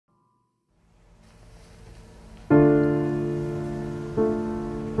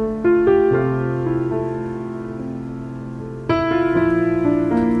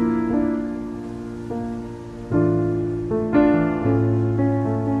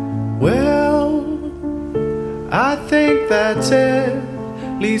I think that's it.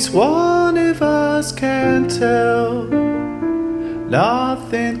 At least one of us can tell.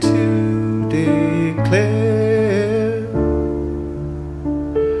 Nothing to declare.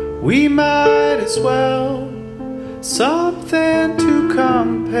 We might as well. Something to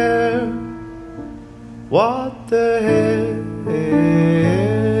compare. What the hell?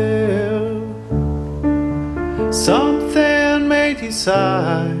 Something made you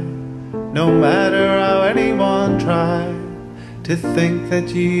sigh. No matter how anyone tried to think that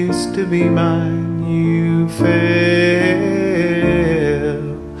you used to be mine, you fail.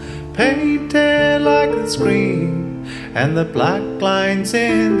 Painted like the screen and the black lines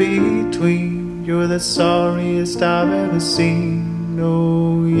in between. You're the sorriest I've ever seen,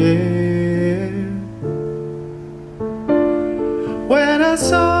 oh yeah. When I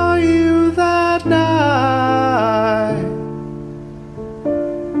saw you that night,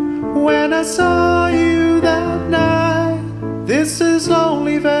 when I saw you that night, this is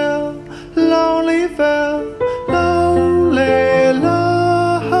Lonelyville, Lonelyville, lonely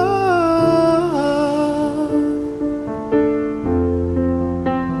love.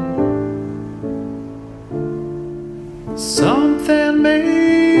 Something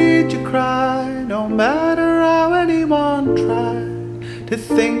made you cry, no matter how anyone tried to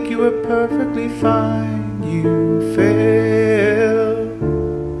think you were perfectly fine, you failed.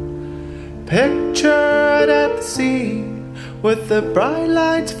 Pictured at the scene with the bright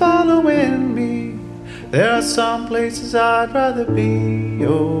lights following me. There are some places I'd rather be,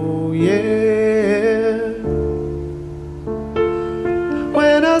 oh yeah.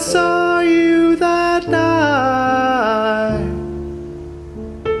 When I saw you that